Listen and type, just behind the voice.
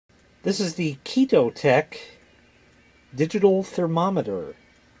This is the KETOTEK digital thermometer.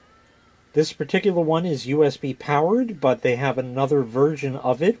 This particular one is USB powered, but they have another version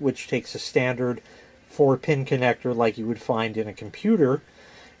of it which takes a standard 4-pin connector like you would find in a computer.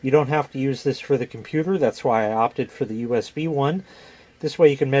 You don't have to use this for the computer, that's why I opted for the USB one. This way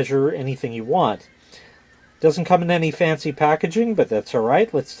you can measure anything you want. Doesn't come in any fancy packaging, but that's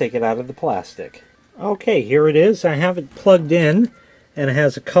alright. Let's take it out of the plastic. Okay, here it is. I have it plugged in, and it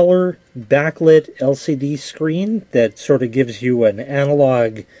has a color backlit LCD screen that sort of gives you an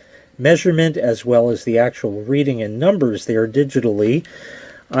analog measurement as well as the actual reading and numbers there digitally.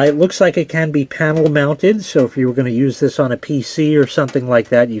 It looks like it can be panel mounted, so if you were going to use this on a PC or something like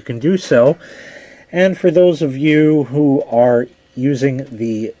that, you can do so. And for those of you who are using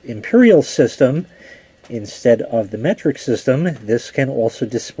the imperial system instead of the metric system, this can also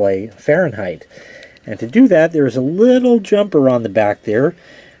display Fahrenheit. And to do that, there is a little jumper on the back there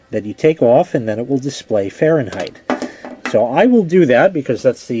that you take off, and then it will display Fahrenheit. So I will do that because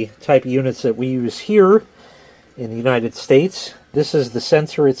that's the type of units that we use here in the United States. This is the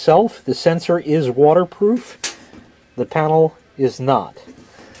sensor itself. The sensor is waterproof. The panel is not.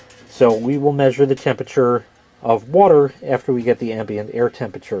 So we will measure the temperature of water after we get the ambient air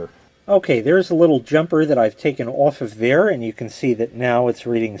temperature. Okay, there's a little jumper that I've taken off of there, and you can see that now it's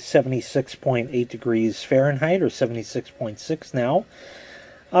reading 76.8 degrees Fahrenheit, or 76.6 now,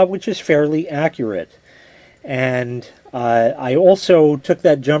 which is fairly accurate. And I also took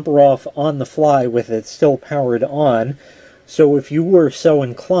that jumper off on the fly with it still powered on, so if you were so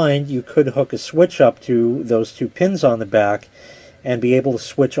inclined, you could hook a switch up to those two pins on the back and be able to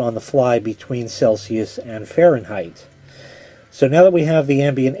switch on the fly between Celsius and Fahrenheit. So now that we have the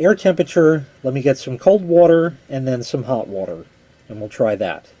ambient air temperature, let me get some cold water and then some hot water, and we'll try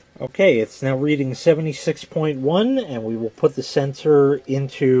that. Okay, it's now reading 76.1, and we will put the sensor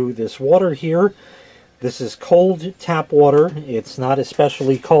into this water here. This is cold tap water. It's not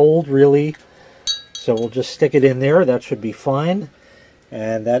especially cold, really, so we'll just stick it in there. That should be fine.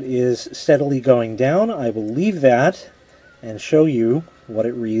 And that is steadily going down. I will leave that and show you what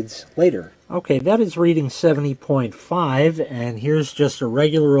it reads later. Okay, that is reading 70.5, and here's just a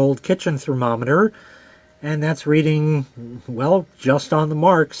regular old kitchen thermometer, and that's reading, well, just on the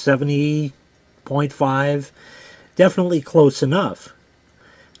mark, 70.5, definitely close enough.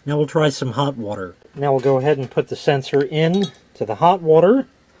 Now we'll try some hot water. Now we'll go ahead and put the sensor in to the hot water,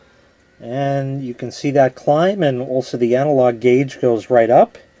 and you can see that climb, and also the analog gauge goes right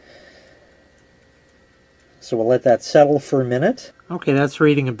up. So we'll let that settle for a minute. Okay, that's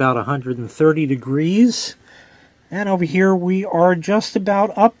reading about 130 degrees. And over here we are just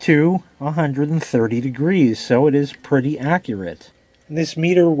about up to 130 degrees, so it is pretty accurate. This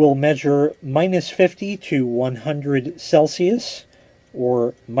meter will measure minus 50 to 100 Celsius,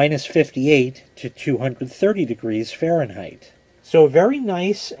 or minus 58 to 230 degrees Fahrenheit. So a very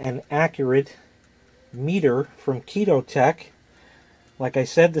nice and accurate meter from KETOTEK. Like I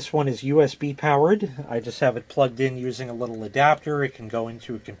said, this one is USB powered. I just have it plugged in using a little adapter. It can go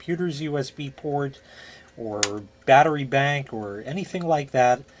into a computer's USB port or battery bank or anything like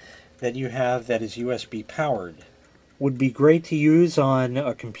that that you have that is USB powered. Would be great to use on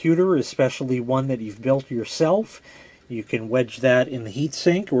a computer, especially one that you've built yourself. You can wedge that in the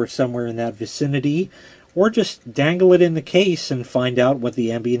heatsink or somewhere in that vicinity, or just dangle it in the case and find out what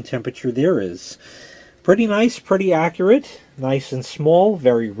the ambient temperature there is. Pretty nice, pretty accurate, nice and small,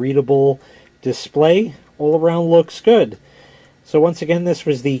 very readable display. All around looks good. So once again, this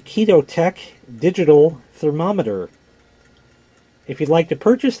was the KETOTEK digital thermometer. If you'd like to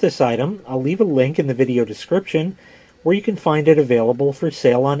purchase this item, I'll leave a link in the video description where you can find it available for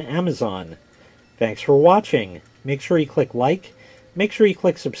sale on Amazon. Thanks for watching. Make sure you click like, make sure you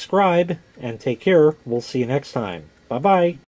click subscribe, and take care. We'll see you next time. Bye-bye.